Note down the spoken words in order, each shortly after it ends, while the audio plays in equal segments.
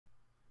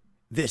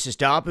This is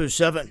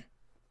Dabu7.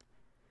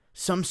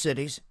 Some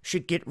cities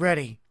should get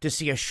ready to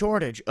see a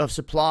shortage of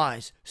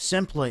supplies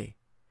simply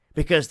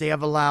because they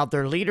have allowed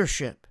their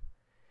leadership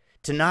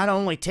to not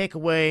only take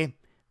away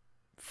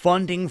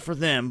funding for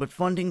them, but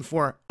funding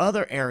for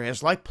other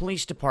areas like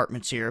police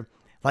departments here,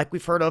 like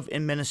we've heard of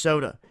in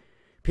Minnesota.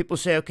 People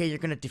say, okay, you're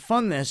going to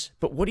defund this,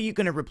 but what are you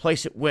going to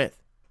replace it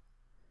with?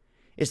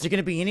 Is there going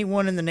to be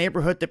anyone in the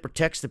neighborhood that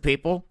protects the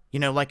people? You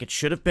know, like it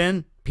should have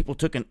been. People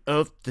took an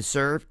oath to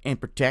serve and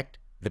protect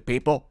the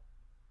people,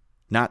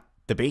 not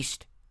the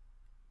beast.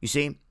 You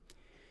see,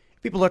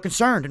 people are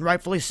concerned, and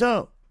rightfully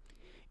so.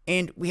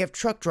 And we have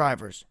truck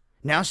drivers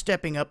now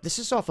stepping up. This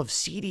is off of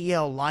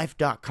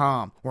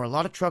CDLlife.com, where a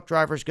lot of truck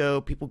drivers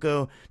go. People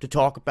go to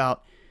talk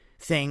about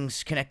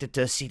things connected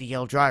to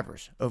CDL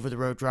drivers,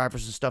 over-the-road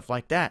drivers and stuff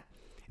like that.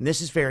 And this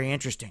is very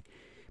interesting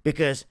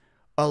because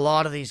a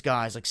lot of these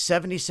guys, like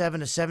 77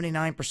 to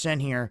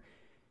 79% here,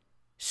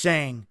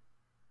 saying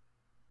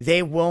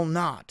they will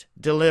not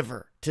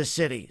deliver to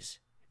cities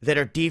that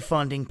are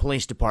defunding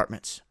police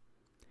departments.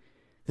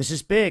 This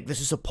is big. This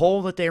is a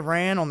poll that they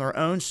ran on their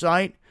own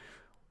site.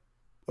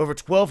 Over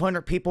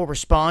 1,200 people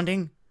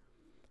responding,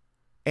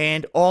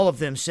 and all of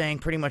them saying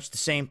pretty much the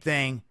same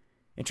thing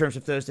in terms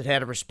of those that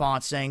had a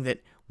response, saying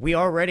that we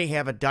already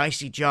have a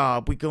dicey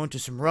job. We go into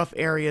some rough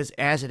areas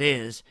as it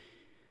is.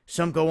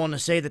 Some go on to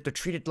say that they're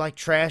treated like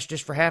trash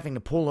just for having to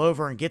pull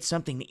over and get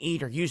something to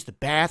eat or use the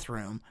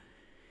bathroom.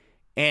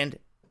 And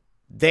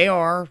they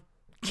are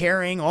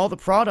carrying all the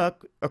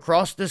product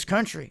across this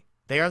country.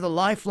 They are the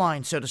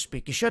lifeline, so to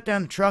speak. You shut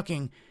down the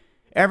trucking,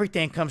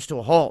 everything comes to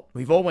a halt.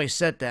 We've always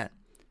said that.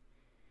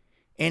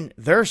 And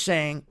they're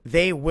saying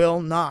they will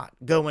not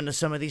go into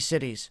some of these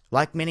cities,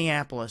 like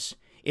Minneapolis,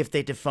 if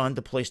they defund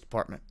the police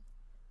department.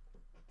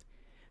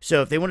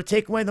 So if they want to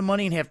take away the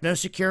money and have no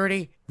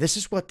security, this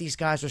is what these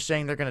guys are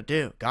saying they're going to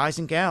do, guys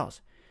and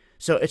gals.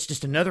 So it's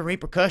just another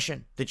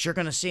repercussion that you're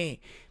going to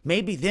see.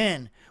 Maybe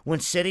then, when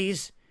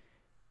cities,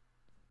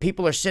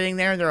 people are sitting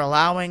there and they're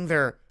allowing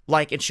their,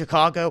 like in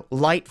Chicago,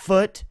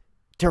 Lightfoot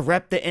to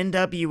rep the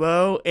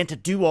NWO and to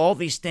do all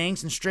these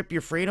things and strip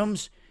your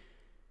freedoms.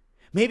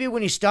 Maybe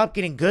when you stop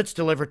getting goods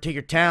delivered to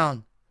your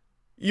town,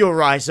 you'll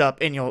rise up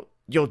and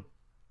you'll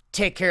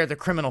take care of the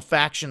criminal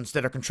factions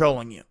that are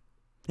controlling you.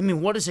 I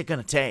mean, what is it going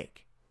to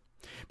take?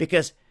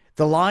 Because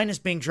the line is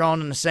being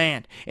drawn in the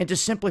sand. And to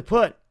simply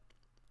put,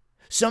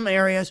 some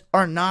areas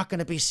are not going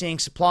to be seeing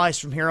supplies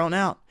from here on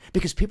out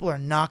because people are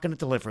not going to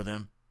deliver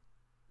them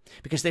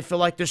because they feel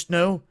like there's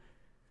no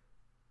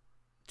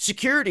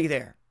security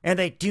there. And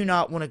they do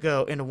not want to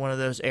go into one of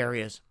those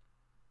areas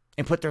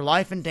and put their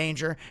life in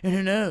danger. And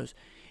who knows?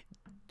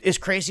 As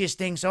crazy as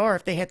things are,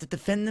 if they had to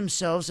defend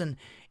themselves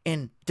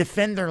and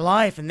defend their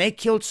life and they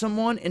killed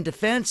someone in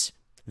defense,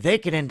 they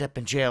could end up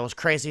in jail, as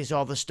crazy as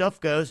all this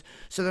stuff goes,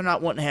 so they're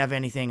not wanting to have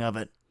anything of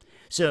it.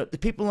 So the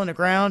people on the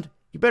ground,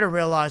 you better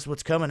realize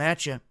what's coming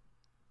at you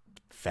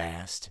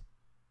fast.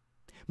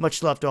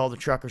 Much love to all the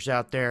truckers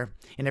out there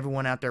and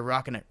everyone out there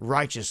rocking it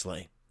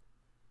righteously.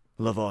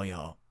 Love all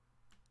y'all.